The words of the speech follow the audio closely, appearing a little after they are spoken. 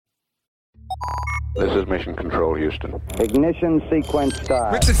This is Mission Control, Houston. Ignition sequence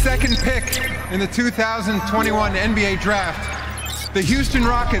start. With the second pick in the 2021 NBA Draft, the Houston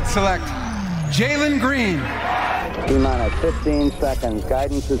Rockets select Jalen Green. T-minus 15 seconds.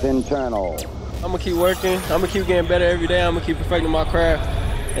 Guidance is internal. I'm going to keep working. I'm going to keep getting better every day. I'm going to keep perfecting my craft.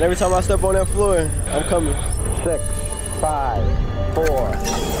 And every time I step on that floor, I'm coming. 6, 5, 4,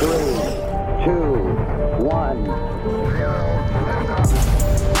 3, 2, 1.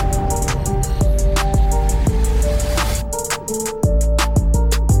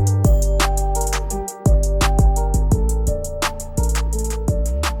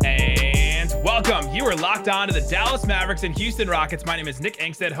 Welcome. You are locked on to the Dallas Mavericks and Houston Rockets. My name is Nick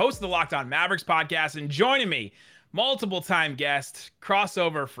Angstead, host of the Locked On Mavericks podcast, and joining me, multiple-time guest,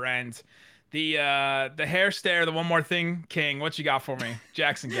 crossover friend, the hair stare, the one more thing king. What you got for me,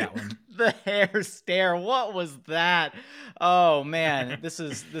 Jackson Gatlin? The hair stare. What was that? Oh man, this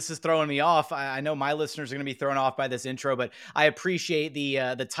is throwing me off. I know my listeners are going to be thrown off by this intro, but I appreciate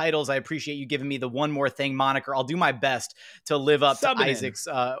the titles. I appreciate you giving me the one more thing moniker. I'll do my best to live up to Isaac's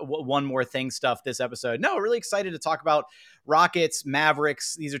one more thing stuff this episode. No, really excited to talk about Rockets,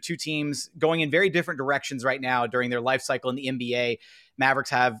 Mavericks. These are two teams going in very different directions right now during their life cycle in the NBA.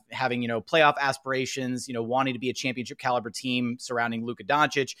 Mavericks having playoff aspirations, wanting to be a championship caliber team surrounding Luka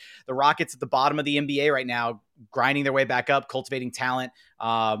Doncic. The Rockets at the bottom of the NBA right now, grinding their way back up, cultivating talent.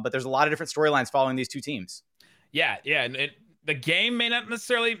 But there's a lot of different storylines following these two teams. Yeah. And the game may not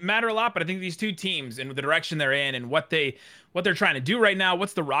necessarily matter a lot, but I think these two teams and the direction they're in and what they're trying to do right now,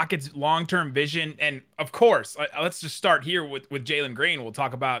 what's the Rockets' long-term vision? And of course, let's just start here with Jalen Green. We'll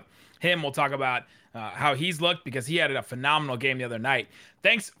talk about him. We'll talk about how he's looked because he had a phenomenal game the other night.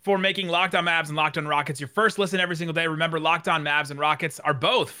 Thanks for making Locked On Mavs and Locked On Rockets your first listen every single day. Remember, Locked On Mavs and Rockets are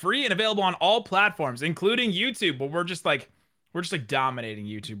both free and available on all platforms, including YouTube. But we're just like dominating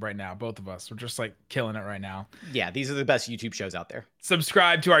YouTube right now. Both of us. We're just like killing it right now. Yeah, these are the best YouTube shows out there.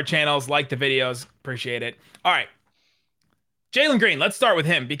 Subscribe to our channels, like the videos. Appreciate it. All right. Jalen Green, let's start with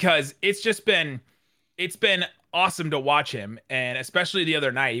him because it's been awesome to watch him, and especially the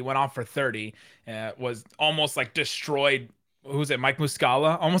other night, he went off for 30, was almost like destroyed. Who's it? Mike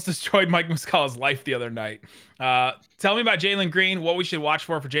Muscala almost destroyed Mike Muscala's life the other night. Tell me about Jalen Green, what we should watch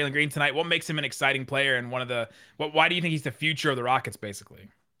for Jalen Green tonight. What makes him an exciting player, and why do you think he's the future of the Rockets, basically?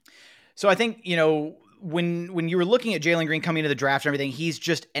 So I think, when you were looking at Jalen Green coming into the draft and everything, he's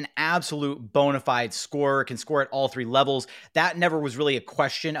just an absolute bona fide scorer, can score at all three levels. That never was really a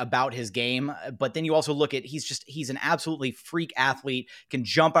question about his game. But then you also look at, he's an absolutely freak athlete, can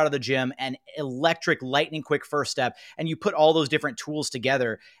jump out of the gym, and electric, lightning quick first step. And you put all those different tools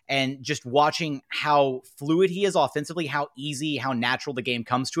together and just watching how fluid he is offensively, how easy, how natural the game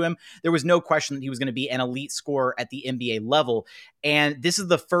comes to him. There was no question that he was going to be an elite scorer at the NBA level. And this is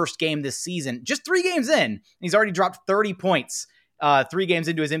the first game this season, just 3 games in, he's already dropped 30 points 3 games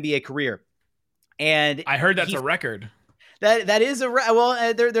into his NBA career. And I heard that's a record. That is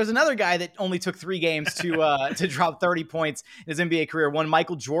there's another guy that only took 3 games to drop 30 points in his NBA career, one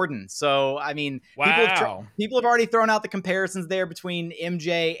Michael Jordan. So, I mean, wow. People have already thrown out the comparisons there between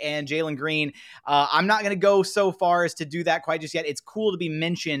MJ and Jalen Green. I'm not going to go so far as to do that quite just yet. It's cool to be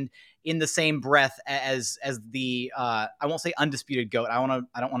mentioned in the same breath as the I won't say undisputed GOAT. I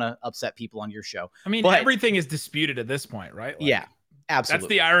don't want to upset people on your show. I mean, everything is disputed at this point, right? Yeah. Absolutely. That's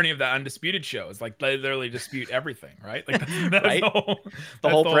the irony of the undisputed show. Is like they literally dispute everything, right? Like that's right? the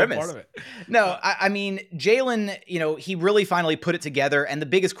whole premise. Part of it. No, I mean, Jalen, he really finally put it together. And the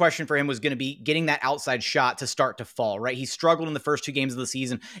biggest question for him was going to be getting that outside shot to start to fall, right? He struggled in the first 2 games of the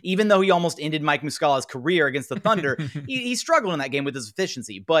season, even though he almost ended Mike Muscala's career against the Thunder. he struggled in that game with his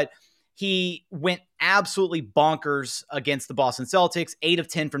efficiency, but he went absolutely bonkers against the Boston Celtics, 8 of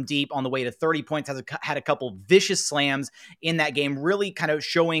 10 from deep on the way to 30 points, had a couple vicious slams in that game, really kind of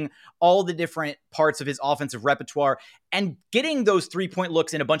showing all the different parts of his offensive repertoire and getting those 3-point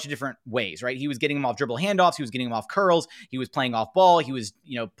looks in a bunch of different ways, right? He was getting them off dribble handoffs. He was getting them off curls. He was playing off ball. He was,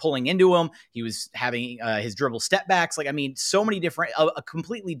 pulling into them. He was having his dribble step backs. So many different, a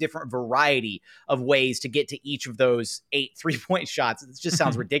completely different variety of ways to get to each of those 8 3-point shots. It just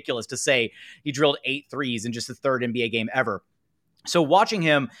sounds ridiculous to say he drilled 8 threes in just the 3rd NBA game ever. So watching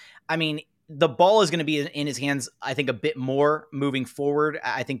him, I mean, the ball is going to be in his hands, I think, a bit more moving forward.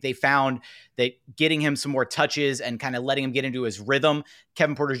 I think they found that getting him some more touches and kind of letting him get into his rhythm,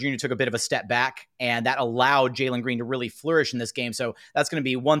 Kevin Porter Jr. took a bit of a step back, and that allowed Jalen Green to really flourish in this game. So that's going to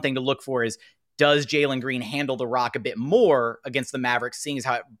be one thing to look for is, does Jalen Green handle the rock a bit more against the Mavericks, seeing as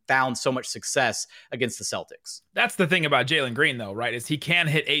how it found so much success against the Celtics? That's the thing about Jalen Green, though, right? Is he can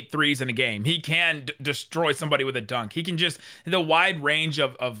hit 8 threes in a game. He can destroy somebody with a dunk. He can just, the wide range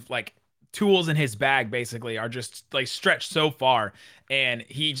of like tools in his bag basically are just like stretched so far, and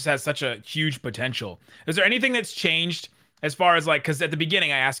he just has such a huge potential. Is there anything that's changed as far as like, because at the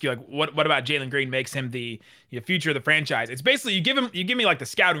beginning I asked you like what about Jalen Green makes him the future of the franchise? It's basically you give me like the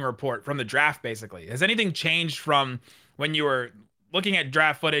scouting report from the draft basically. Has anything changed from when you were looking at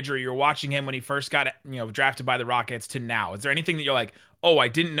draft footage or you're watching him when he first got drafted by the Rockets to now? Is there anything that you're like, oh, I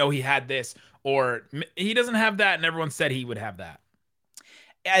didn't know he had this, or he doesn't have that and everyone said he would have that?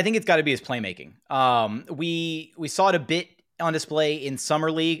 I think it's got to be his playmaking. We saw it a bit on display in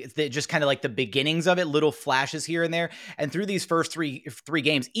summer league, just kind of like the beginnings of it, little flashes here and there. And through these first three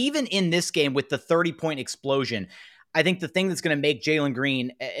games, even in this game with the 30-point explosion, I think the thing that's going to make Jalen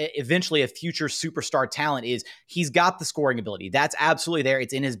Green eventually a future superstar talent is he's got the scoring ability. That's absolutely there.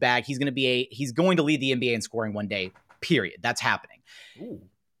 It's in his bag. He's going to lead the NBA in scoring one day, period. That's happening. Ooh.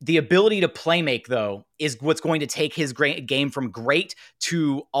 The ability to play make, though, is what's going to take his game from great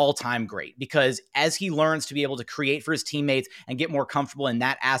to all-time great, because as he learns to be able to create for his teammates and get more comfortable in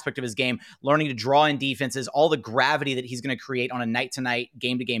that aspect of his game, learning to draw in defenses, all the gravity that he's going to create on a night-to-night,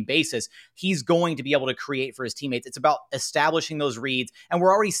 game-to-game basis, he's going to be able to create for his teammates. It's about establishing those reads, and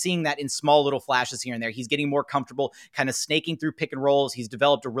we're already seeing that in small little flashes here and there. He's getting more comfortable kind of snaking through pick and rolls. He's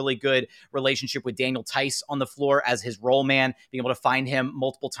developed a really good relationship with Daniel Tice on the floor as his roll man, being able to find him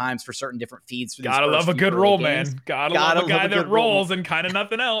multiple times for certain different feeds. Gotta love a good roll, man. Gotta love a guy that rolls and kind of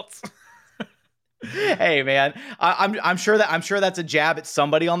nothing else. Hey, man, I'm sure that's a jab at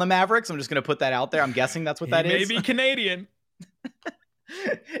somebody on the Mavericks. I'm just gonna put that out there. I'm guessing that's what that is. Maybe Canadian.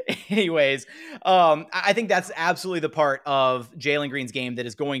 Anyways, I think that's absolutely the part of Jalen Green's game that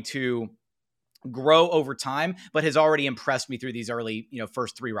is going to grow over time, but has already impressed me through these early,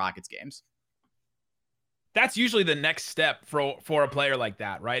 first 3 Rockets games. That's usually the next step for a player like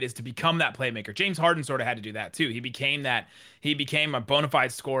that, right? Is to become that playmaker. James Harden sort of had to do that too. He became a bona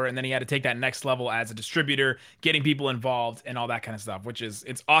fide scorer, and then he had to take that next level as a distributor, getting people involved and all that kind of stuff,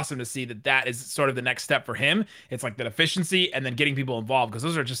 it's awesome to see that is sort of the next step for him. It's like that efficiency and then getting people involved, because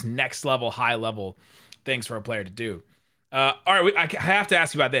those are just next level, high level things for a player to do. All right, I have to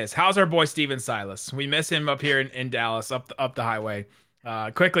ask you about this. How's our boy Steven Silas? We miss him up here in Dallas, up the highway.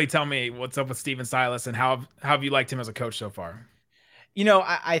 Quickly tell me what's up with Steven Silas, and how have you liked him as a coach so far?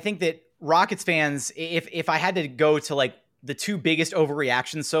 I think that Rockets fans, if I had to go to like the 2 biggest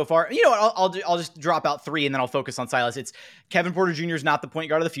overreactions so far, I'll just drop out 3 and then I'll focus on Silas. It's Kevin Porter Jr. is not the point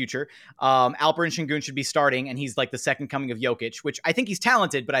guard of the future. Alperen Şengün should be starting, and he's like the second coming of Jokic, which I think he's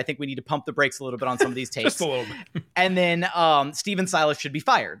talented, but I think we need to pump the brakes a little bit on some of these takes. Just a little bit. And then Steven Silas should be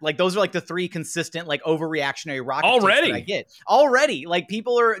fired. Like, those are like the 3 consistent, like, overreactionary Rockets already. That I get. Already. Like,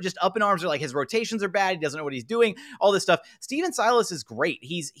 people are just up in arms. They're like, his rotations are bad. He doesn't know what he's doing. All this stuff. Steven Silas is great.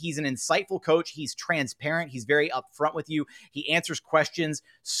 He's an insightful coach. He's transparent. He's very upfront with you. He answers questions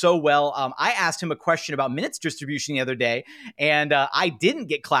so well. I asked him a question about minutes distribution the other day, and I didn't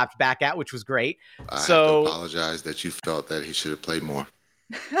get clapped back at, which was great. I have to apologize that you felt that he should have played more.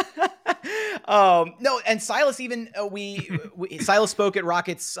 No, and Silas even Silas spoke at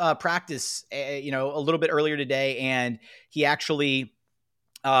Rockets practice, a little bit earlier today, and he actually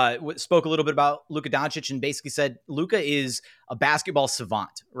spoke a little bit about Luka Doncic and basically said Luka is a basketball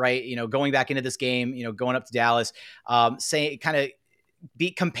savant, right? Going back into this game, going up to Dallas, saying kind of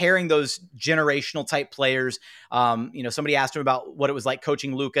comparing those generational type players. Somebody asked him about what it was like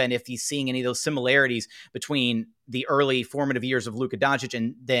coaching Luka and if he's seeing any of those similarities between the early formative years of Luka Doncic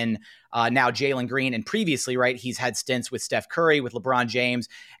and then now Jalen Green. And previously, right, he's had stints with Steph Curry, with LeBron James.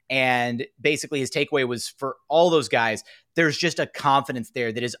 And basically his takeaway was for all those guys, there's just a confidence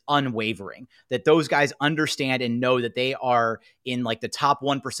there that is unwavering, that those guys understand and know that they are in like the top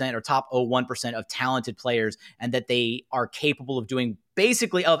 1% or top 0.1% of talented players, and that they are capable of doing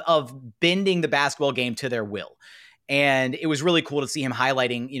basically of bending the basketball game to their will. And it was really cool to see him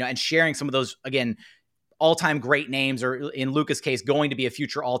highlighting, and sharing some of those, again, all-time great names, or in Luka's case, going to be a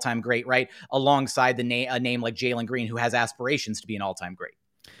future all-time great, right? Alongside a name like Jalen Green, who has aspirations to be an all-time great.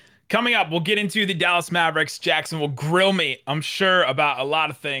 Coming up, we'll get into the Dallas Mavericks. Jackson will grill me, I'm sure, about a lot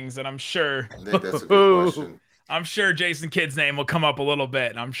of things, and I'm sure I think that's a good question. I'm sure Jason Kidd's name will come up a little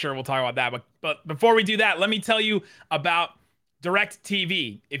bit, and I'm sure we'll talk about that. But before we do that, let me tell you about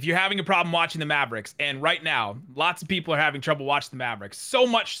DirecTV. If you're having a problem watching the Mavericks, and right now, lots of people are having trouble watching the Mavericks, so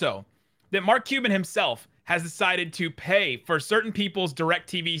much so that Mark Cuban himself has decided to pay for certain people's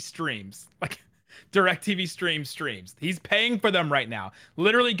DirecTV streams. Like, DirecTV streams. He's paying for them right now.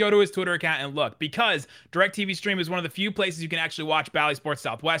 Literally go to his Twitter account and look, because DirecTV Stream is one of the few places you can actually watch Bally Sports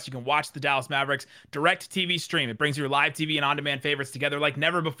Southwest. You can watch the Dallas Mavericks. DirecTV Stream. It brings your live TV and on-demand favorites together like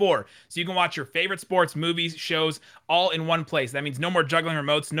never before. So you can watch your favorite sports, movies, shows, all in one place. That means no more juggling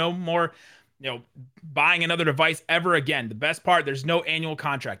remotes, no more buying another device ever again. The best part, there's no annual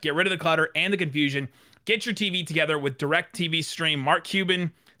contract. Get rid of the clutter and the confusion. Get your TV together with DirecTV Stream. Mark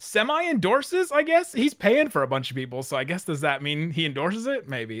Cuban semi-endorses, I guess. He's paying for a bunch of people, so I guess does that mean he endorses it?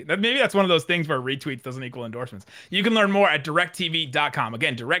 Maybe that's one of those things where retweets doesn't equal endorsements. You can learn more at directtv.com.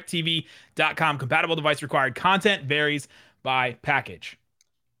 Again, directtv.com. Compatible device required. Content varies by package.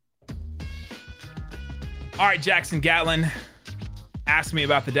 All right, Jackson Gatlin, ask me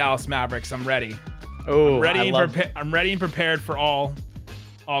about the Dallas Mavericks. I'm ready. Oh, I'm ready and prepared for all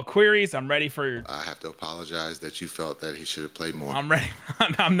queries. I'm ready for. I have to apologize that you felt that he should have played more. I'm ready.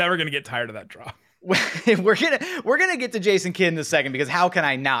 I'm never gonna get tired of that drop. we're gonna get to Jason Kidd in a second, because how can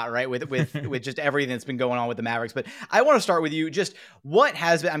I not, right? With just everything that's been going on with the Mavericks. But I want to start with you. Just what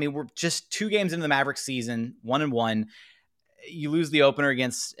has been. I mean, we're just 2 games into the Mavericks season, 1-1. You lose the opener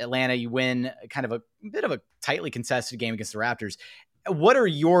against Atlanta. You win kind of a bit of a tightly contested game against the Raptors. What are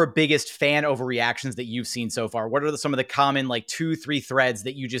your biggest fan overreactions that you've seen so far? What are some of the common 2-3 threads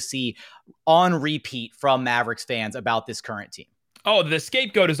that you just see on repeat from Mavericks fans about this current team? Oh, the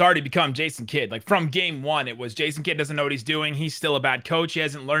scapegoat has already become Jason Kidd. From game 1, it was Jason Kidd doesn't know what he's doing. He's still a bad coach. He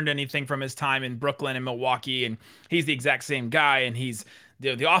hasn't learned anything from his time in Brooklyn and Milwaukee, and he's the exact same guy. And he's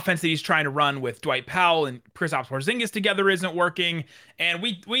the offense that he's trying to run with Dwight Powell and Kristaps Porzingis together isn't working. And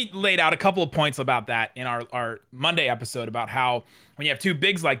we laid out a couple of points about that in our Monday episode, about how when you have 2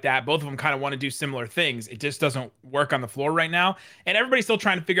 bigs like that, both of them kind of want to do similar things. It just doesn't work on the floor right now. And everybody's still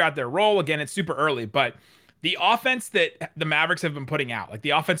trying to figure out their role. Again, it's super early, but the offense that the Mavericks have been putting out, the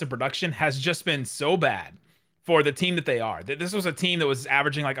offensive production, has just been so bad for the team that they are. This was a team that was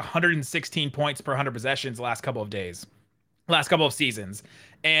averaging 116 points per 100 possessions the last couple of seasons.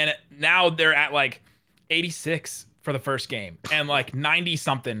 And now they're at 86 for the first game and 90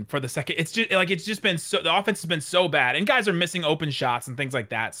 something for the second. It's just been so, the offense has been so bad, and guys are missing open shots and things like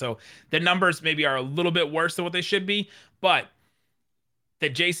that. So the numbers maybe are a little bit worse than what they should be, but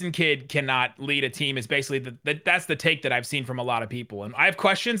that Jason Kidd cannot lead a team is basically that's the take that I've seen from a lot of people. And I have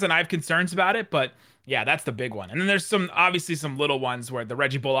questions and I have concerns about it, but yeah, that's the big one. And then there's obviously some little ones where the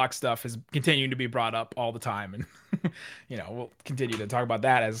Reggie Bullock stuff is continuing to be brought up all the time. And, we'll continue to talk about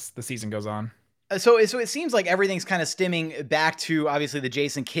that as the season goes on. So it seems like everything's kind of stemming back to obviously the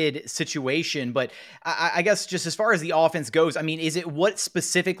Jason Kidd situation, but I guess just as far as the offense goes, I mean, is it what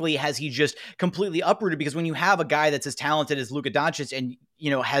specifically has he just completely uprooted? Because when you have a guy that's as talented as Luka Doncic and,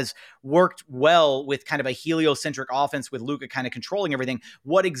 has worked well with kind of a heliocentric offense with Luka kind of controlling everything,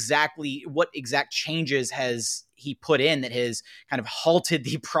 what exact changes has he put in that has kind of halted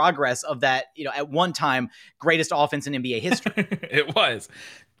the progress of that, at one time greatest offense in NBA history? It was.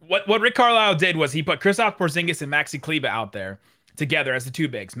 What Rick Carlisle did was he put Kristaps Porzingis and Maxi Kleber out there together as the 2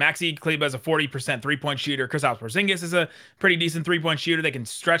 bigs. Maxi Kleber is a 40% three-point shooter. Kristaps Porzingis is a pretty decent three-point shooter. They can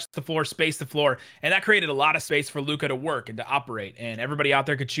stretch the floor, space the floor, and that created a lot of space for Luka to work and to operate. And everybody out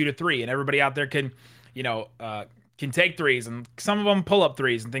there could shoot a 3, and everybody out there can take threes, and some of them pull up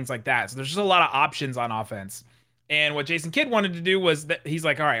threes and things like that. So there's just a lot of options on offense. And what Jason Kidd wanted to do was that he's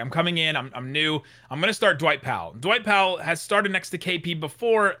like, all right, I'm coming in. I'm new. I'm going to start Dwight Powell. Dwight Powell has started next to KP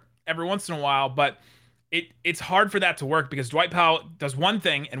before every once in a while, but it's hard for that to work because Dwight Powell does one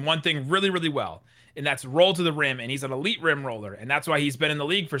thing and one thing really, really well, and that's roll to the rim. And he's an elite rim roller. And that's why he's been in the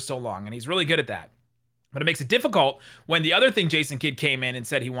league for so long. And he's really good at that. But it makes it difficult when the other thing Jason Kidd came in and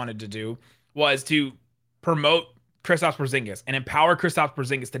said he wanted to do was to promote Kristaps Porzingis and empower Kristaps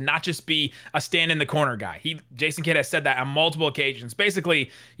Porzingis to not just be a stand in the corner guy. Jason Kidd has said that on multiple occasions, basically,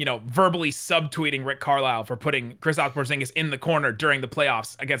 verbally subtweeting Rick Carlisle for putting Kristaps Porzingis in the corner during the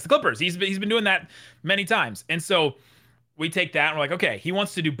playoffs against the Clippers. He's been doing that many times. And so we take that and we're like, okay, he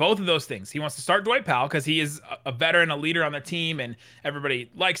wants to do both of those things. He wants to start Dwight Powell because he is a veteran, a leader on the team, and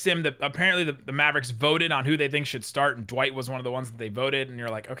everybody likes him. Apparently the Mavericks voted on who they think should start, and Dwight was one of the ones that they voted. And you're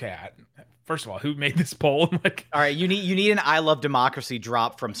like, okay, first of all, who made this poll? All right, you need an "I love democracy"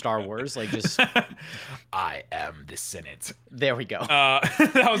 drop from Star Wars, just I am the Senate. There we go.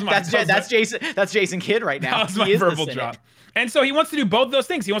 That was my. That's Jason Kidd right now. That was my verbal drop. And so he wants to do both of those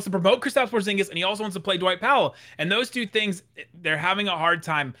things. He wants to promote Kristaps Porzingis, and he also wants to play Dwight Powell. And those two things, they're having a hard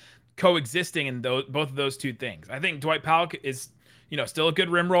time coexisting in both of those two things. I think Dwight Powell is, still a good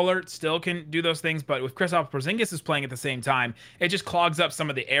rim roller, still can do those things. But with Kristaps Porzingis is playing at the same time, it just clogs up some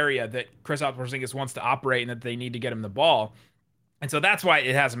of the area that Kristaps Porzingis wants to operate and that they need to get him the ball. And so that's why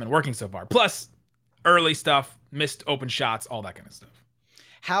it hasn't been working so far. Plus, early stuff, missed open shots, all that kind of stuff.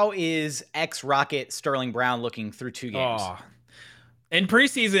 How is ex-Rocket Sterling Brown looking through 2 games? Oh. In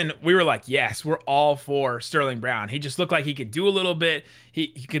preseason, we were like, yes, we're all for Sterling Brown. He just looked like he could do a little bit. He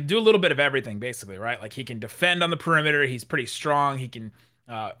could do a little bit of everything, basically, right? Like he can defend on the perimeter. He's pretty strong. He can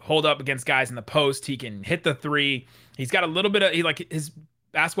hold up against guys in the post. He can hit the three. He's got a little bit of his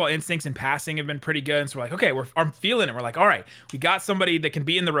basketball instincts and passing have been pretty good. And so we're like, okay, I'm feeling it. We're like, all right, we got somebody that can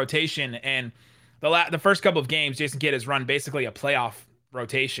be in the rotation. And the first couple of games, Jason Kidd has run basically a playoff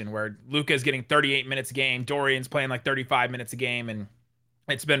rotation where Luka is getting 38 minutes a game, Dorian's playing like 35 minutes a game, and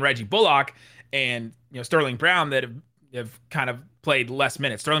it's been Reggie Bullock and Sterling Brown that have kind of played less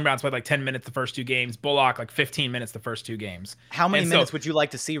minutes. Sterling Brown's played like 10 minutes the first 2 games, Bullock like 15 minutes the first 2 games. How many minutes would you like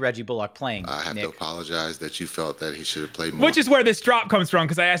to see Reggie Bullock playing? I have Nick? to apologize that you felt that he should have played more. Which is where this drop comes from,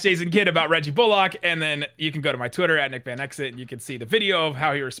 because I asked Jason Kidd about Reggie Bullock, and then you can go to my Twitter at Nick Van Exit, and you can see the video of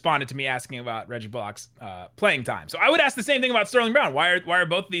how he responded to me asking about Reggie Bullock's playing time. So I would ask the same thing about Sterling Brown. Why are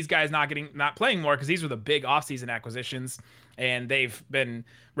both of these guys not playing more? Because these were the big offseason acquisitions, and they've been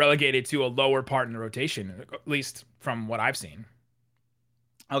relegated to a lower part in the rotation, at least from what I've seen.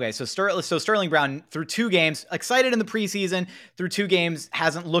 Okay, so Sterling Brown through 2 games, excited in the preseason, through 2 games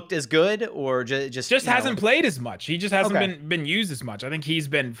hasn't looked as good, or just hasn't played as much. He just hasn't been used as much. I think he's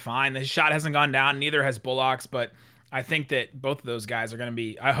been fine. His shot hasn't gone down. Neither has Bullock's, but I think that both of those guys are going to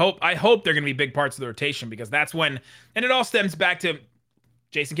be. I hope they're going to be big parts of the rotation, because that's when, and it all stems back to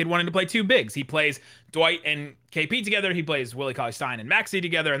Jason Kidd wanting to play 2 bigs. He plays Dwight and KP together. He plays Willie Cauley-Stein and Maxey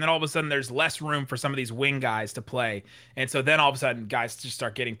together. And then all of a sudden there's less room for some of these wing guys to play. And so then all of a sudden guys just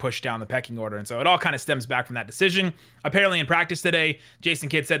start getting pushed down the pecking order. And so it all kind of stems back from that decision. Apparently in practice today, Jason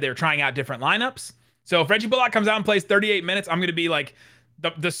Kidd said they were trying out different lineups. So if Reggie Bullock comes out and plays 38 minutes, I'm going to be like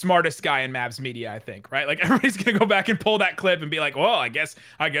the smartest guy in Mavs media, I think, right? Like everybody's going to go back and pull that clip and be like, well, I guess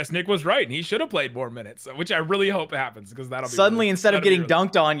Nick was right and he should have played more minutes, which I really hope happens, because that'll be suddenly, really, instead of getting really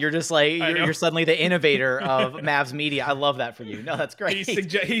dunked on, you're just like, you're suddenly the innovator of Mavs media. I love that for you. No, that's great.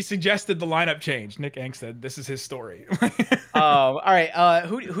 He suggested the lineup change. Nick Ang said, this is his story. All right.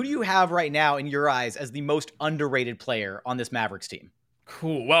 Who do you have right now in your eyes as the most underrated player on this Mavericks team?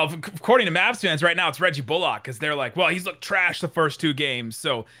 Cool. Well, according to Mavs fans right now, it's Reggie Bullock, because they're like, well, he's looked trash the first 2 games,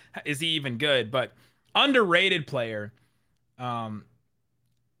 so is he even good? But underrated player, man,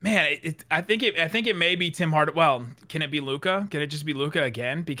 I think it may be Tim Hardaway. Well, can it be Luka? Can it just be Luka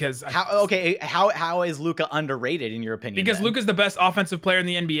again? Because how is Luka underrated in your opinion? Because Luka's the best offensive player in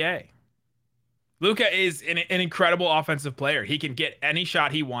the NBA. Luka is an incredible offensive player. He can get any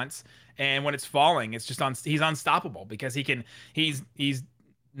shot he wants. And when it's falling, it's just he's unstoppable, because he's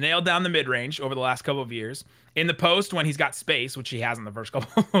nailed down the mid-range over the last couple of years. In the post, when he's got space, which he has in the first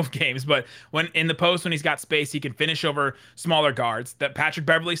couple of games, but when he's got space, he can finish over smaller guards. That Patrick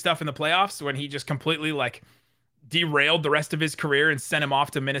Beverley stuff in the playoffs, when he just completely derailed the rest of his career and sent him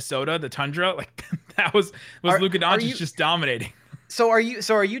off to Minnesota, the Tundra, that was Luka Doncic just dominating. So are you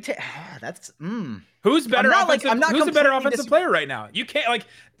that's Who's better who's a better offensive player right now? You can't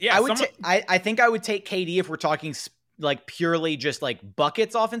I think I would take KD if we're talking purely just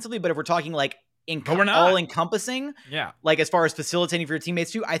buckets offensively, but if we're talking all encompassing, as far as facilitating for your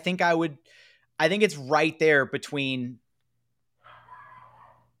teammates too, I think it's right there between.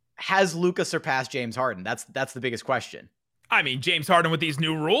 Has Luka surpassed James Harden? That's the biggest question. I mean, James Harden with these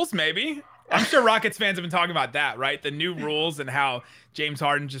new rules, maybe. I'm sure Rockets fans have been talking about that, right? The new rules and how James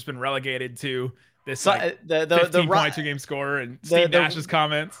Harden's just been relegated to this 15.2 game scorer, and Steve Nash's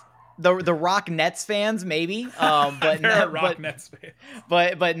comments. The Rock Nets fans, maybe, but Nets fans.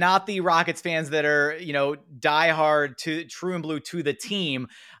 but not the Rockets fans that are diehard to true and blue to the team.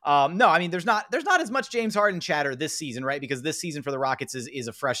 No, I mean there's not as much James Harden chatter this season, right? Because this season for the Rockets is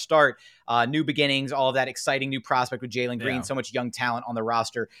a fresh start, new beginnings, all of that exciting new prospect with Jalen Green, so much young talent on the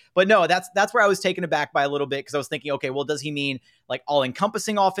roster. But no, that's where I was taken aback by a little bit, because I was thinking, okay, well, does he mean all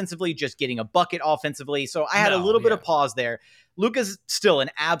encompassing offensively, just getting a bucket offensively? So I had a little bit of pause there. Luka's still an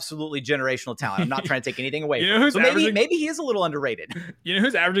absolutely generational talent. I'm not trying to take anything away from him. So maybe he is a little underrated. You know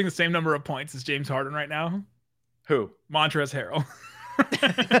who's averaging the same number of points as James Harden right now? Who? Montrezl Harrell.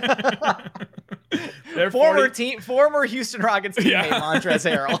 Former Houston Rockets teammate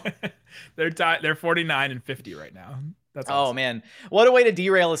Montrezl Harrell. They're 49 and 50 right now. That's oh awesome. man, what a way to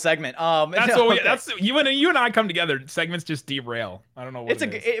derail a segment. That's what that's you and I come together. Segments just derail. I don't know what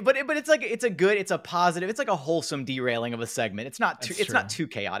but it's a positive. It's like a wholesome derailing of a segment. It's not too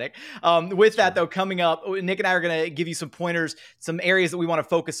chaotic. With that though, coming up, Nick and I are gonna give you some pointers, some areas that we want to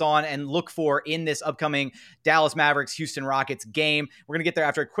focus on and look for in this upcoming Dallas Mavericks Houston Rockets game. We're gonna get there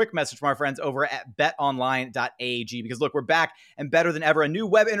after a quick message from our friends over at betonline.ag, because look, we're back and better than ever. A new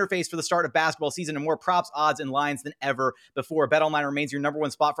web interface for the start of basketball season and more props, odds, and lines than ever before. BetOnline remains your number one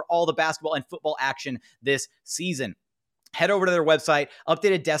spot for all the basketball and football action this season. Head over to their website,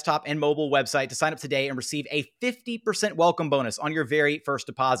 updated desktop and mobile website, to sign up today and receive a 50% welcome bonus on your very first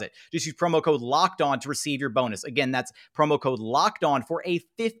deposit. Just use promo code LOCKEDON to receive your bonus. Again, that's promo code LOCKEDON for a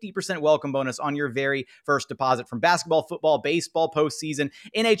 50% welcome bonus on your very first deposit. From basketball, football, baseball, postseason,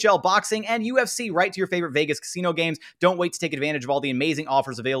 NHL, boxing, and UFC, right to your favorite Vegas casino games. Don't wait to take advantage of all the amazing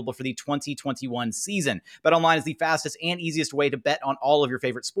offers available for the 2021 season. BetOnline is the fastest and easiest way to bet on all of your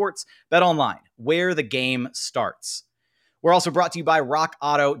favorite sports. BetOnline, where the game starts. We're also brought to you by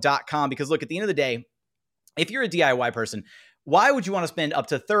rockauto.com, because look, at the end of the day, if you're a DIY person, why would you want to spend up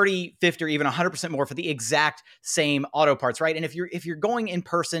to 30, 50, or even 100% more for the exact same auto parts, right? And if you're going in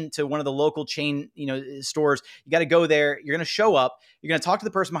person to one of the local chain, stores, you got to go there. You're going to show up. You're going to talk to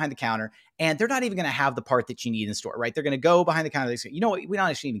the person behind the counter, and they're not even going to have the part that you need in store, right? They're going to go behind the counter. They say, you know what? We don't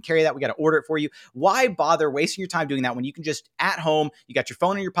actually even carry that. We got to order it for you. Why bother wasting your time doing that when you can just, at home, you got your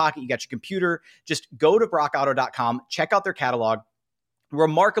phone in your pocket, you got your computer, just go to rockauto.com, check out their catalog.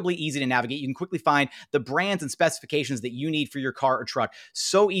 Remarkably easy to navigate. You can quickly find the brands and specifications that you need for your car or truck.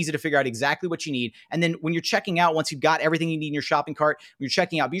 So easy to figure out exactly what you need. And then when you're checking out, once you've got everything you need in your shopping cart, when you're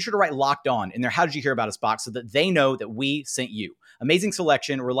checking out, be sure to write Locked On in their How Did You Hear About Us box, so that they know that we sent you. Amazing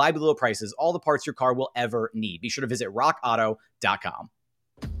selection, reliably low prices, all the parts your car will ever need. Be sure to visit rockauto.com.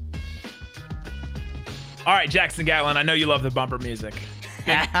 All right, Jackson Gatlin, I know you love the bumper music.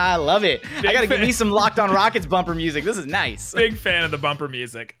 I love it. I got to give me some Locked On Rockets bumper music. This is nice. Big fan of the bumper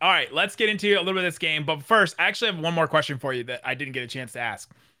music. All right, let's get into a little bit of this game. But first, I actually have one more question for you that I didn't get a chance to ask.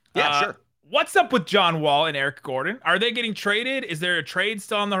 Yeah, sure. What's up with John Wall and Eric Gordon? Are they getting traded? Is there a trade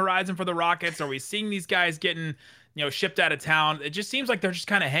still on the horizon for the Rockets? Are we seeing these guys getting, shipped out of town? It just seems like they're just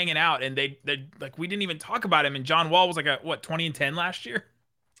kind of hanging out, and they like, we didn't even talk about him. And John Wall was like 20-10 last year?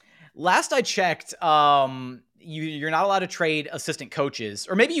 Last I checked, you're not allowed to trade assistant coaches,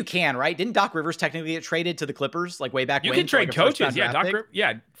 or maybe you can, right? Didn't Doc Rivers technically get traded to the Clippers way back when? You can trade coaches, yeah.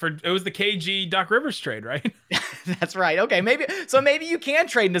 It was the KG Doc Rivers trade, right? That's right. Okay, maybe you can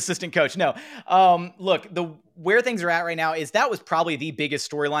trade an assistant coach. No, look, where things are at right now is that was probably the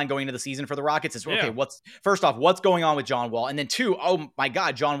biggest storyline going into the season for the Rockets. Is okay, first off, what's going on with John Wall, and then two, oh my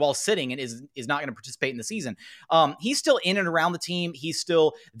God, John Wall's sitting and is not going to participate in the season. He's still in and around the team. He's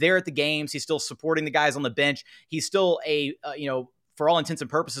still there at the games. He's still supporting the guys on the bench. He's still for all intents and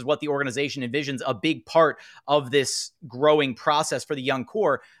purposes, what the organization envisions a big part of this growing process for the young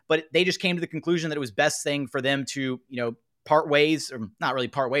core. But they just came to the conclusion that it was best thing for them to, part ways, or not really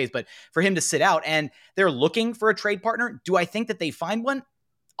part ways, but for him to sit out. And they're looking for a trade partner. Do I think that they find one?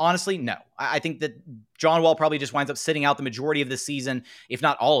 Honestly, no. I think that John Wall probably just winds up sitting out the majority of this season, if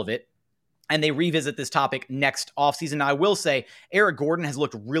not all of it. And they revisit this topic next offseason. Now, I will say Eric Gordon has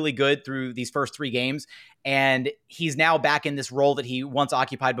looked really good through these first 3 games, and he's now back in this role that he once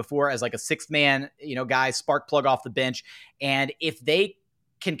occupied before as like a sixth man, guy, spark plug off the bench. And if they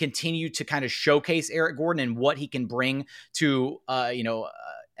can continue to kind of showcase Eric Gordon and what he can bring to, an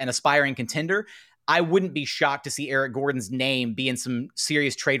aspiring contender, I wouldn't be shocked to see Eric Gordon's name be in some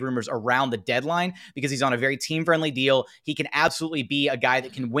serious trade rumors around the deadline, because he's on a very team-friendly deal. He can absolutely be a guy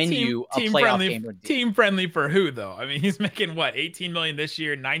that can win you a playoff game. Team-friendly for who, though? I mean, he's making, $18 million this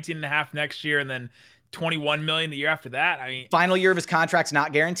year, $19.5 million next year, and then $21 million the year after that. I mean, final year of his contract's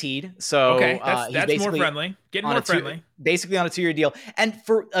not guaranteed. So okay, that's more friendly. Getting more friendly. Basically on a 2-year deal. And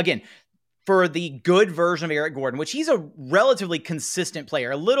for the good version of Eric Gordon, which he's a relatively consistent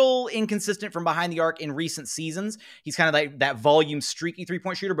player, a little inconsistent from behind the arc in recent seasons. He's kind of like that volume, streaky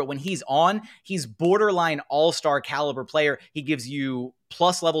 3-point shooter, but when he's on, he's borderline all-star caliber player. He gives you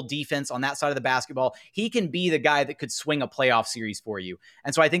plus level defense on that side of the basketball. He can be the guy that could swing a playoff series for you.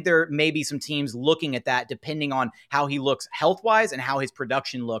 And so I think there may be some teams looking at that depending on how he looks health-wise and how his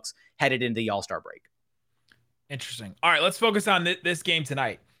production looks headed into the All-Star break. Interesting. All right, let's focus on this game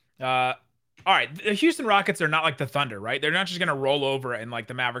tonight. All right, the Houston Rockets are not like the Thunder, right? They're not just going to roll over and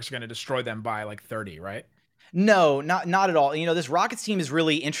the Mavericks are going to destroy them by 30, right? No, not at all. This Rockets team is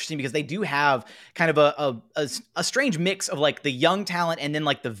really interesting because they do have kind of a strange mix of like the young talent and then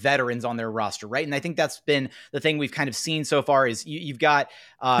like the veterans on their roster, right? And I think that's been the thing we've kind of seen so far is you've got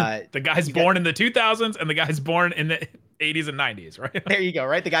the guys born in the 2000s and the guys born in the 80s and 90s, right? There you go,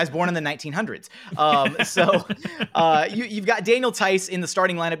 right? The guy's born in the 1900s. You've got Daniel Tice in the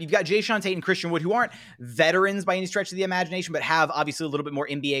starting lineup. You've got Jayshawn Tate and Christian Wood, who aren't veterans by any stretch of the imagination, but have obviously a little bit more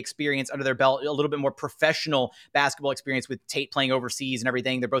NBA experience under their belt, a little bit more professional basketball experience with Tate playing overseas and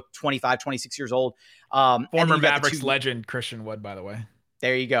everything. They're both 25, 26 years old. Former Mavericks legend Christian Wood, by the way.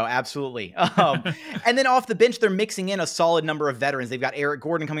 There you go. Absolutely. And then off the bench, they're mixing in a solid number of veterans. They've got Eric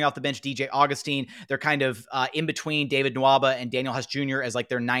Gordon coming off the bench, DJ Augustine. They're kind of in between David Nwaba and Daniel Huss Jr. as like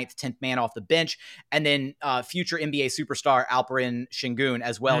their 9th, 10th man off the bench. And then future NBA superstar Alperen Şengün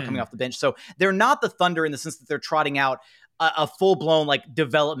as well coming off the bench. So they're not the Thunder in the sense that they're trotting out a full-blown like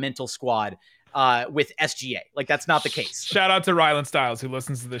developmental squad with SGA. Like that's not the case. Shout out to Rylan Stiles, who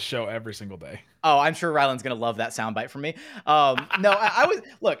listens to this show every single day. Oh, I'm sure Rylan's going to love that soundbite from me. I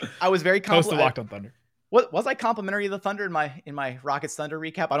was very Close to Locked on Thunder. What was I complimentary of the Thunder in my Rockets Thunder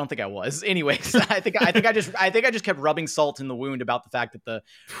recap? I don't think I was. Anyways, I think I just kept rubbing salt in the wound about the fact that the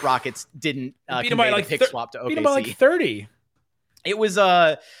Rockets didn't convey the pick swap to OKC. Beat him by like 30. It was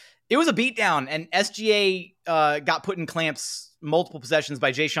a beatdown, and SGA got put in clamps multiple possessions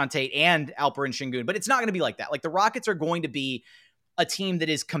by Jayshawn Tate and Alperen Şengün. But it's not going to be like that. Like the Rockets are going to be a team that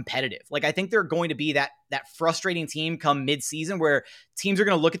is competitive. Like I think they're going to be that frustrating team come mid-season where teams are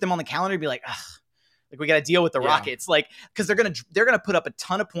going to look at them on the calendar and be like, ugh, like we got to deal with the Rockets. Like, because they're going to put up a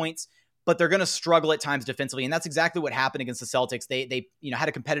ton of points, but they're going to struggle at times defensively. And that's exactly what happened against the Celtics. They had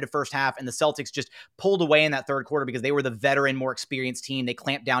a competitive first half, and the Celtics just pulled away in that third quarter because they were the veteran, more experienced team. They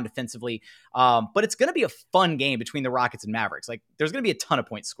clamped down defensively. But it's going to be a fun game between the Rockets and Mavericks. Like there's going to be a ton of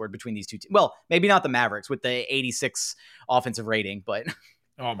points scored between these two teams. Well, maybe not the Mavericks with the 86 offensive rating, but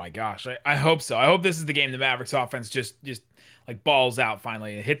oh my gosh, I hope so. I hope this is the game the Mavericks offense just like balls out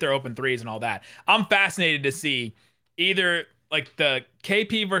finally and hit their open threes and all that. I'm fascinated to see either like the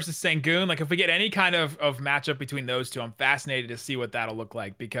KP versus Şengün. Like if we get any kind of matchup between those two, I'm fascinated to see what that'll look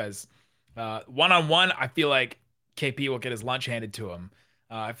like because one-on-one, I feel like KP will get his lunch handed to him.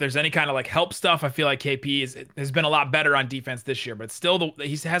 If there's any kind of like help stuff, I feel like KP has been a lot better on defense this year, but still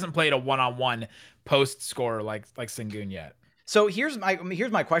he hasn't played a one-on-one post scorer like Şengün yet. So here's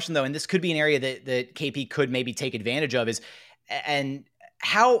my question though, and this could be an area that KP could maybe take advantage of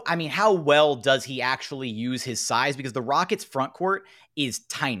how well does he actually use his size? Because the Rockets front court is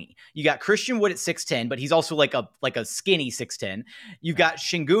tiny. You got Christian Wood at 6'10", but he's also like a skinny 6'10". You've got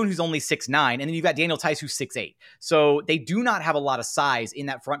Şengün, who's only 6'9", and then you've got Daniel Tice, who's 6'8". So they do not have a lot of size in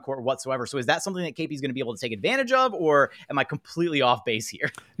that front court whatsoever. So is that something that KP is going to be able to take advantage of, or am I completely off base here?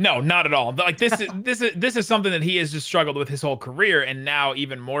 No, not at all. Like this is something that he has just struggled with his whole career, and now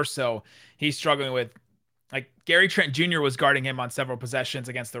even more so, he's struggling with. Like Gary Trent Jr. was guarding him on several possessions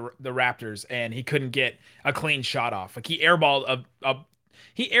against the Raptors, and he couldn't get a clean shot off. Like he airballed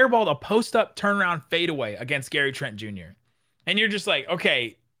a post up turnaround fadeaway against Gary Trent Jr. And you're just like,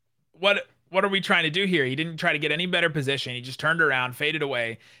 okay, what are we trying to do here? He didn't try to get any better position. He just turned around, faded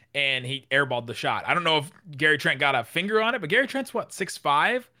away, and he airballed the shot. I don't know if Gary Trent got a finger on it, but Gary Trent's what,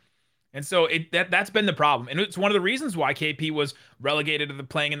 6'5"? And so that's been the problem. And it's one of the reasons why KP was relegated to the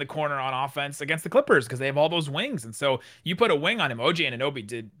playing in the corner on offense against the Clippers, because they have all those wings. And so you put a wing on him. OG Anunoby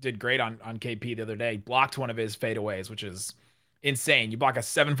did great on KP the other day. Blocked one of his fadeaways, which is insane. You block a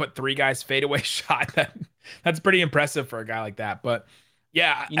 7'3" guy's fadeaway shot. That's pretty impressive for a guy like that. But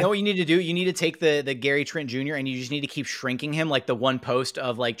yeah, you know what you need to do? You need to take the Gary Trent Jr. and you just need to keep shrinking him like the one post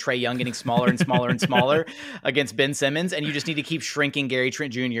of like Trae Young getting smaller and smaller and smaller against Ben Simmons, and you just need to keep shrinking Gary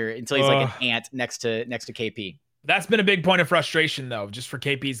Trent Jr. until he's like an ant next to KP. That's been a big point of frustration though, just for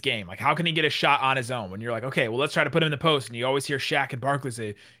KP's game. Like how can he get a shot on his own when you're like, okay, well let's try to put him in the post, and you always hear Shaq and Barkley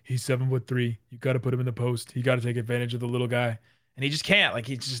say, he's 7'3", you got to put him in the post. He got to take advantage of the little guy, and he just can't. Like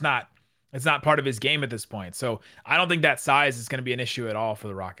he's just not. It's not part of his game at this point. So I don't think that size is going to be an issue at all for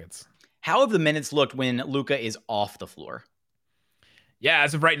the Rockets. How have the minutes looked when Luka is off the floor? Yeah,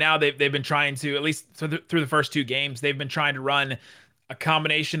 as of right now, they've been trying to, at least through the first two games, they've been trying to run a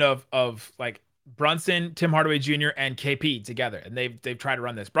combination of like Brunson, Tim Hardaway Jr., and KP together. And they've tried to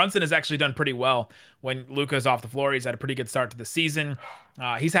run this. Brunson has actually done pretty well when Luka's off the floor. He's had a pretty good start to the season.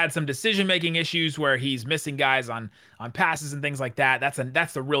 He's had some decision-making issues where he's missing guys on passes and things like that.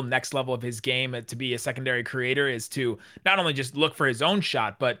 That's the real next level of his game. To be a secondary creator is to not only just look for his own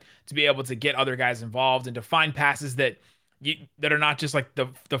shot, but to be able to get other guys involved and to find passes that are not just like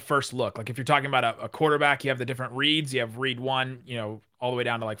the first look. Like if you're talking about a quarterback, you have the different reads. You have read one, all the way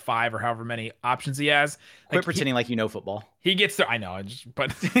down to like 5 or however many options he has. Quit pretending like you know football. He gets through. I know,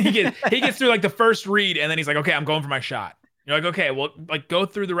 but he gets through like the first read, and then he's like, okay, I'm going for my shot. You're like, okay, well, like go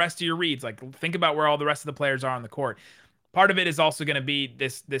through the rest of your reads. Like think about where all the rest of the players are on the court. Part of it is also going to be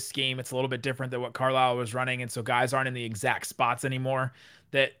this scheme. It's a little bit different than what Carlisle was running, and so guys aren't in the exact spots anymore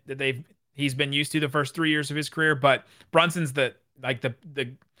that he's been used to the first 3 years of his career. But Brunson's the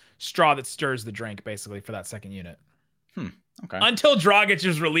straw that stirs the drink, basically, for that second unit. Okay. Until Dragic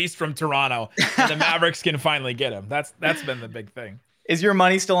is released from Toronto and the Mavericks can finally get him. That's been the big thing. Is your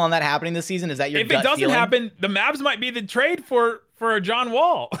money still on that happening this season? Is that your If it doesn't feeling? happen, the Mavs might be the trade for a John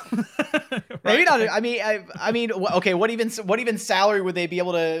Wall. Right? Maybe not. I mean, okay. What even salary would they be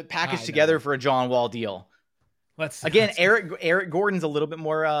able to package together for a John Wall deal? Eric Gordon's a little bit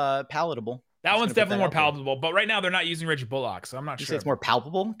more palatable. That one's definitely more palatable. But right now they're not using Reggie Bullock, so I'm not sure. Say it's more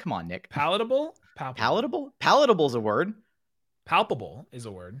palpable. Come on, Nick. Palatable. Palatable is a word. Palpable is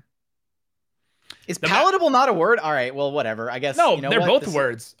a word. Is palatable not a word? All right, well, whatever. I guess. No, they're both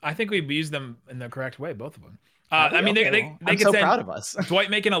words. I think we've used them in the correct way, both of them. I mean, they I'm so proud of us. Dwight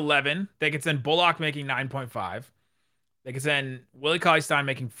making 11. They could send Bullock making 9.5. They could send Willie Cauley-Stein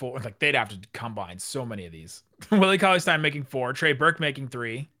making 4. Like they'd have to combine so many of these. Willie Cauley-Stein making 4. Trey Burke making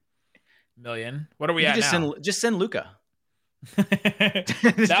 3 million. What are we at now? Just send Luka.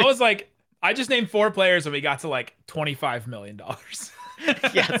 That was like I just named 4 players and we got to like $25 million.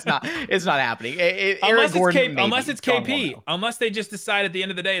 Yeah, it's not happening. Unless it's KP. Unless they just decide at the end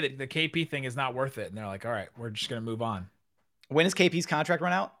of the day that the KP thing is not worth it. And they're like, all right, we're just going to move on. When does KP's contract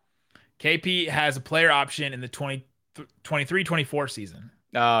run out? KP has a player option in the 23-24 season.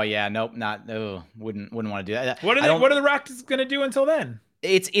 Oh, yeah. Nope. Wouldn't want to do that. What are the Rockets going to do until then?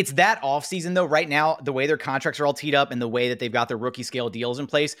 It's that offseason, though. Right now, the way their contracts are all teed up and the way that they've got their rookie scale deals in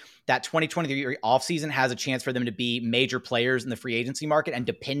place, that 2023 offseason has a chance for them to be major players in the free agency market. And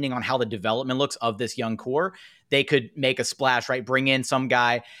depending on how the development looks of this young core, they could make a splash, right? Bring in some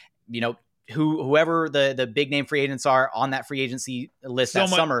guy, whoever the big name free agents are on that free agency list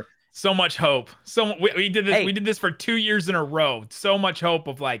summer. So much hope. We did this. We did this for 2 years in a row. So much hope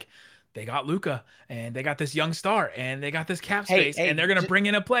of like, they got Luka and they got this young star and they got this cap space and they're going to bring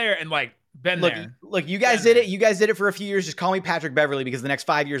in a player and like Look, you guys did it. You guys did it for a few years. Just call me Patrick Beverly because the next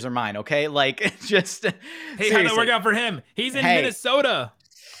 5 years are mine. Okay. Like just, hey, how'd that work out for him? He's in Minnesota.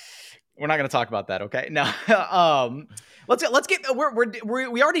 We're not going to talk about that. Okay. No. Let's get,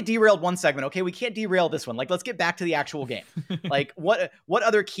 we already derailed one segment. Okay. We can't derail this one. Like, let's get back to the actual game. Like what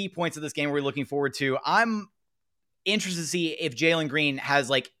other key points of this game are we looking forward to? I'm interested to see if Jalen Green has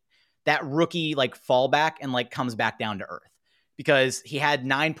like that rookie like fallback and like comes back down to earth, because he had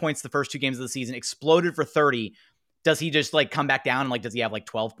 9 points the first 2 games of the season, exploded for 30. Does he just like come back down and like, does he have like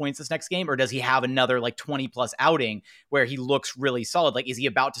 12 points this next game, or does he have another like 20 plus outing where he looks really solid? Like, is he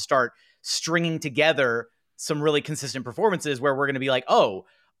about to start stringing together some really consistent performances where we're going to be like, oh,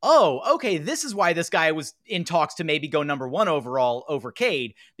 okay, this is why this guy was in talks to maybe go number 1 overall over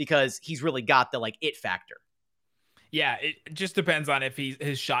Cade, because he's really got the like it factor. Yeah, it just depends on if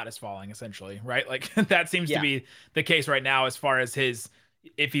his shot is falling, essentially, right? Like that seems to be the case right now as far as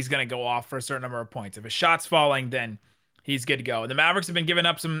if he's going to go off for a certain number of points. If his shot's falling, then he's good to go. And the Mavericks have been giving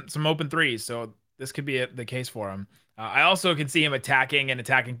up some open threes, so this could be the case for him. I also can see him attacking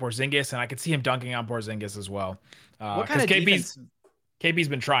Porzingis, and I could see him dunking on Porzingis as well. What kind of defense? KP's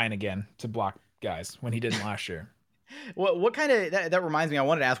been trying again to block guys when he didn't last year. What kind of that reminds me? I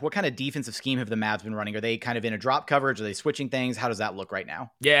wanted to ask, what kind of defensive scheme have the Mavs been running? Are they kind of in a drop coverage? Are they switching things? How does that look right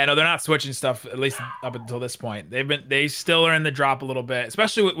now? Yeah, no, they're not switching stuff, at least up until this point. They still are in the drop a little bit,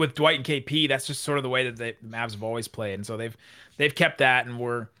 especially with Dwight and KP. That's just sort of the way that the Mavs have always played, and so they've kept that, and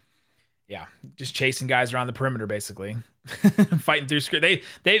we're just chasing guys around the perimeter basically, fighting through screen.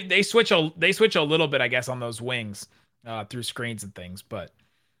 They switch a little bit, I guess, on those wings through screens and things, but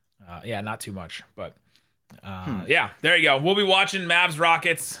not too much, but. There you go. We'll be watching Mavs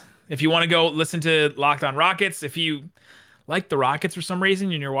Rockets. If you want to go listen to Locked On Rockets, if you like the Rockets for some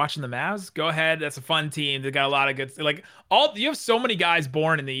reason and you're watching the Mavs, go ahead. That's a fun team. They got a lot of good, you have so many guys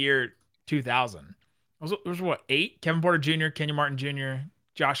born in the year 2000. There's what, 8? Kevin Porter Jr., Kenyon Martin Jr.,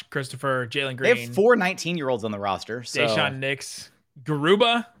 Josh Christopher, Jalen Green. They have 4 19-year-olds on the roster. So. Deshaun Nix,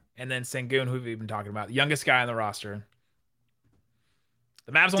 Garuba, and then Sengun, who we've been talking about, the youngest guy on the roster.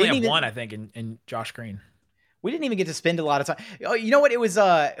 The Mavs only have one, I think, in Josh Green. We didn't even get to spend a lot of time. Oh, you know what? It was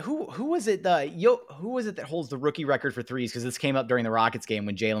who was it? Who was it that holds the rookie record for threes? Because this came up during the Rockets game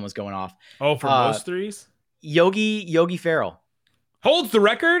when Jalen was going off. Oh, for most threes? Yogi Ferrell. Holds the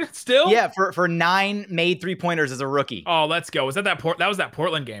record still? Yeah, for 9 made 3-pointers as a rookie. Oh, let's go. Was that was that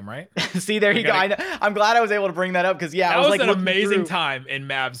Portland game, right? See, there you go. I'm glad I was able to bring that up because that was like an amazing time in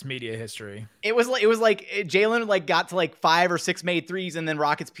Mavs media history. It was like Jalen like got to like 5 or 6 made threes, and then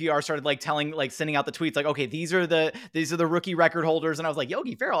Rockets PR started like sending out the tweets like, okay, these are the rookie record holders, and I was like,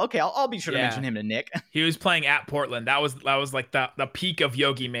 Yogi Ferrell. Okay, I'll be sure to mention him to Nick. He was playing at Portland. That was like the peak of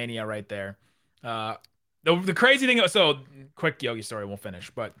Yogi mania right there. The crazy thing, so quick Yogi story, we'll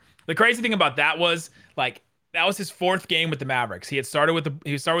finish. But the crazy thing about that was like that was his 4th game with the Mavericks. He started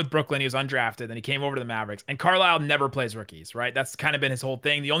with Brooklyn. He was undrafted. Then he came over to the Mavericks. And Carlisle never plays rookies, right? That's kind of been his whole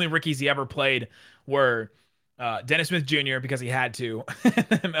thing. The only rookies he ever played were Dennis Smith Jr. because he had to,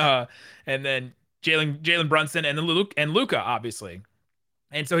 and then Jalen Brunson and Luka, obviously.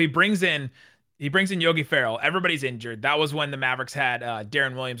 And so he brings in Yogi Ferrell. Everybody's injured. That was when the Mavericks had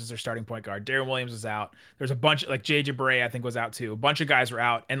Darren Williams as their starting point guard. Darren Williams was out. There's a bunch, like JJ Barea, I think, was out too. A bunch of guys were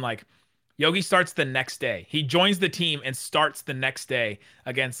out. And like Yogi starts the next day. He joins the team and starts the next day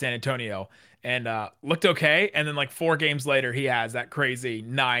against San Antonio and looked okay. And then like 4 games later, he has that crazy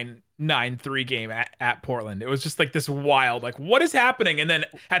 9-3 game at Portland. It was just like this wild, like, what is happening? And then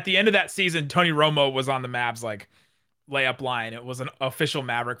at the end of that season, Tony Romo was on the Mavs like layup line. It was an official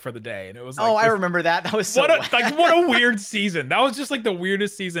Maverick for the day, and it was like, I remember that. That was so what a weird season. That was just like the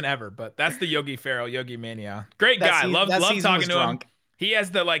weirdest season ever. But that's the Yogi Ferrell, Yogi mania. Great guy. Love talking to him. He has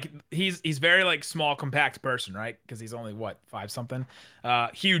the like he's very like small, compact person, right? Because he's only 5 something.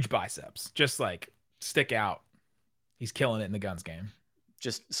 Huge biceps, just like stick out. He's killing it in the guns game.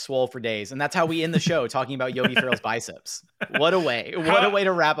 Just swole for days. And that's how we end the show, talking about Yogi Ferrell's biceps. What a way. What a way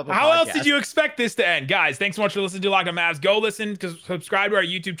to wrap up a podcast. How else did you expect this to end? Guys, thanks so much for listening to Locked On Mavs. Go listen, subscribe to our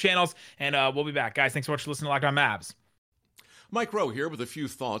YouTube channels, and we'll be back. Guys, thanks so much for listening to Locked On Mavs. Mike Rowe here with a few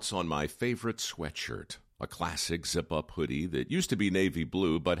thoughts on my favorite sweatshirt. A classic zip-up hoodie that used to be navy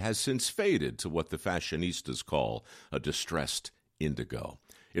blue but has since faded to what the fashionistas call a distressed indigo.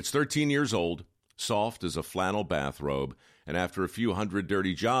 It's 13 years old, soft as a flannel bathrobe, and after a few hundred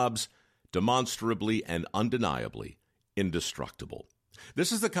dirty jobs, demonstrably and undeniably indestructible.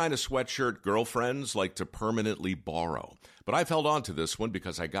 This is the kind of sweatshirt girlfriends like to permanently borrow. But I've held on to this one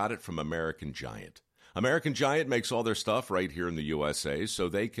because I got it from American Giant. American Giant makes all their stuff right here in the USA so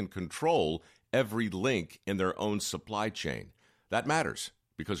they can control every link in their own supply chain. That matters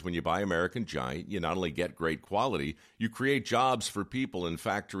because when you buy American Giant, you not only get great quality, you create jobs for people in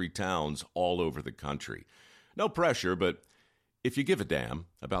factory towns all over the country. No pressure, but if you give a damn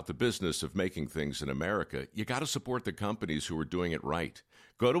about the business of making things in America, you got to support the companies who are doing it right.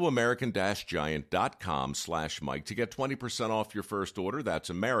 Go to american-giant.com/Mike to get 20% off your first order. That's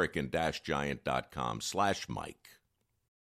american-giant.com/Mike.